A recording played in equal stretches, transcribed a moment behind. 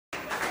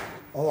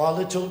Oh, a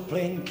little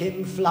plane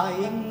came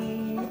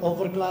flying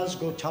over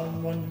Glasgow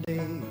town one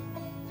day.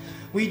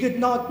 We did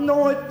not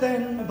know it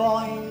then,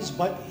 boys,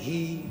 but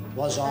he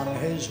was on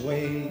his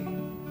way.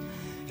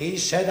 He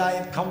said,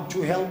 I've come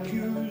to help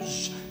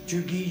yous,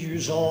 to gie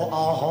yous all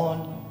a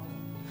horn.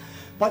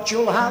 But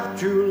you'll have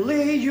to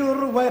lay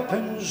your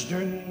weapons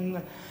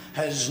down.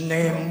 His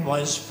name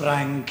was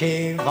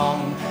Frankie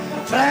Vaughan.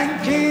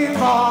 Frankie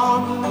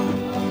Vaughan.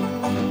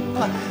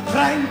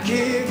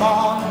 Frankie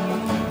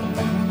Vaughan.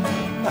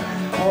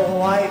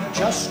 Oh, I've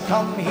just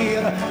come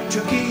here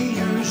to gie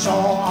yous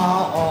all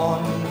a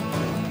horn.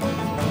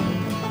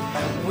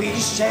 We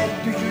said,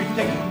 do you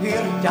think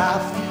we're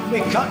daft?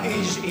 We cut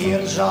his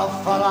ears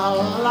off for a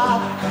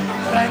laugh.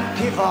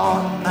 Frankie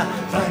Vaughan,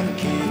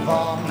 Frankie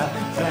Vaughan,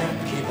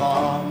 Frankie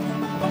Vaughan.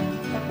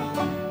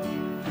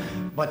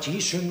 But he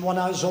soon won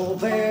us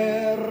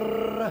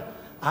over,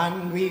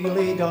 and we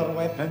laid our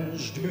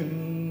weapons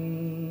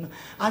down.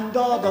 And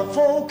all the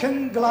folk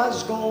in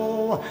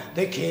Glasgow,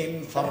 they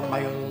came for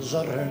miles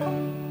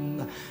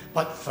around.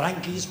 But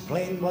Frankie's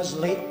plane was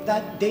late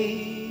that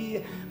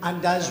day,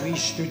 and as we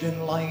stood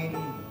in line,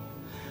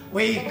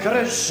 we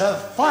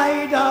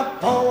crucified a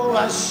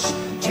polis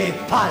to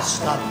pass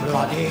the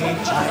bloody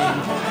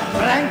time.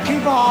 Frankie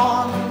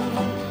Vaughan,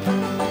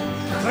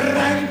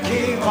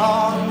 Frankie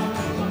Vaughan.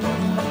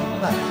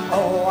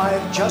 Oh,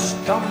 I've just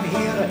come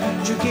here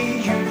to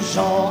gie yous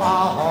all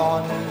a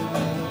horn.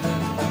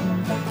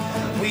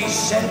 We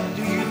said,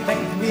 do you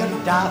think we're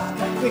daft?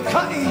 We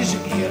cut his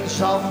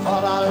ears off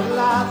for a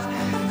laugh.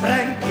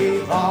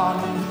 Frankie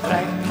Vaughan,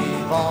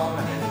 Frankie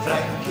Vaughan,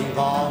 Frankie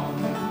Vaughan.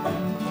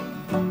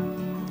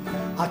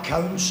 A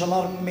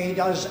councillor made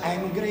us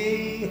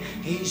angry.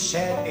 He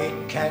said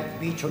it can't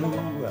be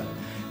true.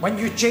 When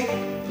you take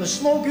the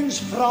slogans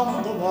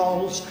from the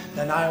walls,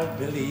 then I'll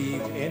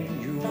believe in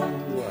you.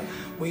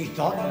 We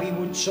thought we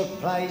would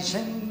surprise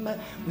him.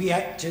 We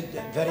acted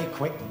very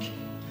quick.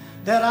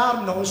 There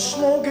are no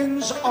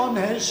slogans on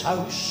his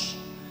house.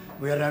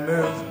 We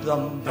removed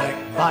them brick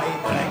by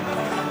brick.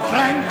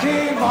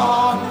 Frankie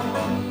Vaughan,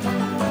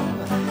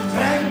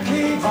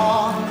 Frankie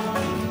Vaughan.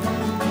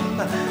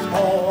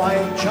 Oh,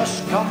 I've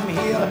just come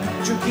here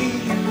to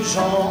gie yous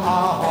all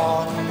a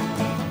horn.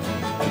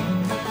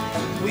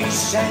 We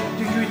said,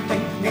 do you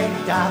think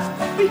we're daft?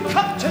 We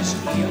cut his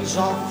ears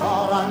off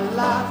for a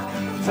laugh.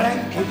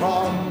 Frankie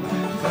Vaughan,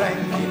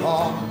 Frankie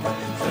Vaughan,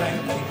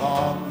 Frankie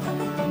Vaughan.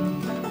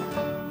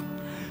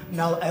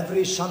 Now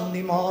every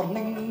Sunday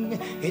morning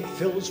it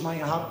fills my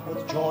heart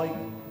with joy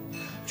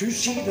to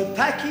see the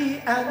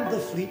Packy and the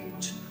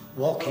Fleet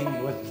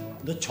walking with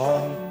the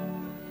toy.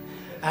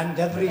 And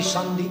every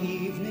Sunday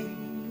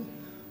evening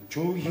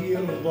to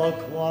hear the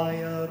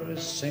choir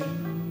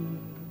sing,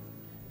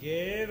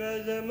 give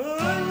us the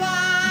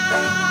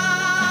moonlight.